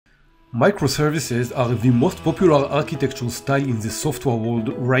Microservices are the most popular architectural style in the software world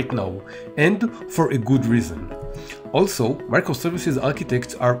right now, and for a good reason. Also, microservices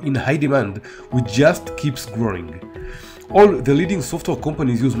architects are in high demand, which just keeps growing. All the leading software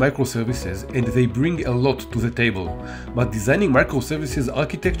companies use microservices and they bring a lot to the table, but designing microservices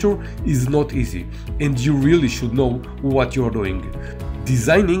architecture is not easy, and you really should know what you're doing.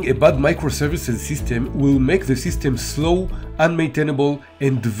 Designing a bad microservices system will make the system slow, unmaintainable,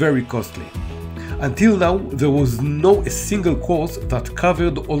 and very costly. Until now, there was no a single course that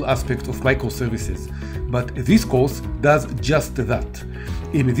covered all aspects of microservices, but this course does just that.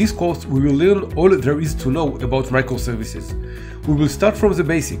 In this course, we will learn all there is to know about microservices. We will start from the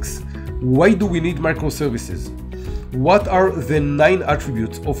basics. Why do we need microservices? What are the 9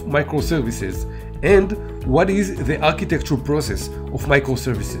 attributes of microservices? And what is the architecture process of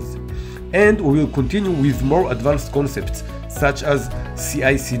microservices? And we will continue with more advanced concepts such as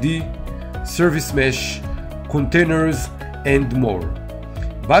CI/CD, service mesh, containers, and more.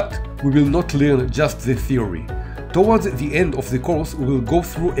 But we will not learn just the theory. Towards the end of the course, we will go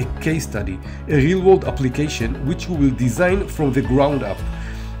through a case study, a real-world application which we will design from the ground up.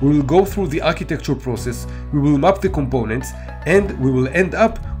 We will go through the architecture process, we will map the components, and we will end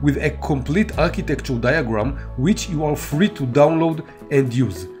up with a complete architectural diagram which you are free to download and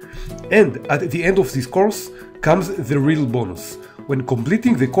use. And at the end of this course comes the real bonus. When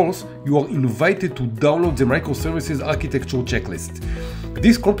completing the course, you are invited to download the microservices architectural checklist.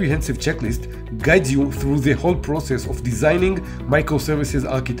 This comprehensive checklist guides you through the whole process of designing microservices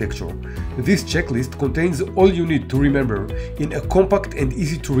architecture. This checklist contains all you need to remember in a compact and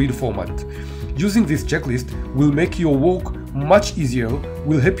easy to read format. Using this checklist will make your work much easier,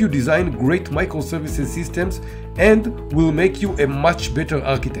 will help you design great microservices systems, and will make you a much better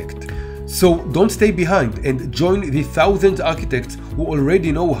architect. So don't stay behind and join the thousands of architects who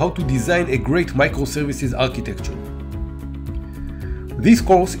already know how to design a great microservices architecture. This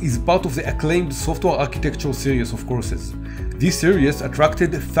course is part of the acclaimed software architecture series of courses. This series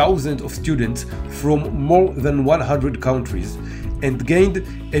attracted thousands of students from more than 100 countries and gained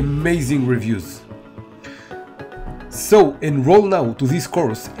amazing reviews. So enroll now to this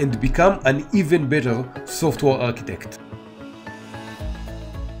course and become an even better software architect.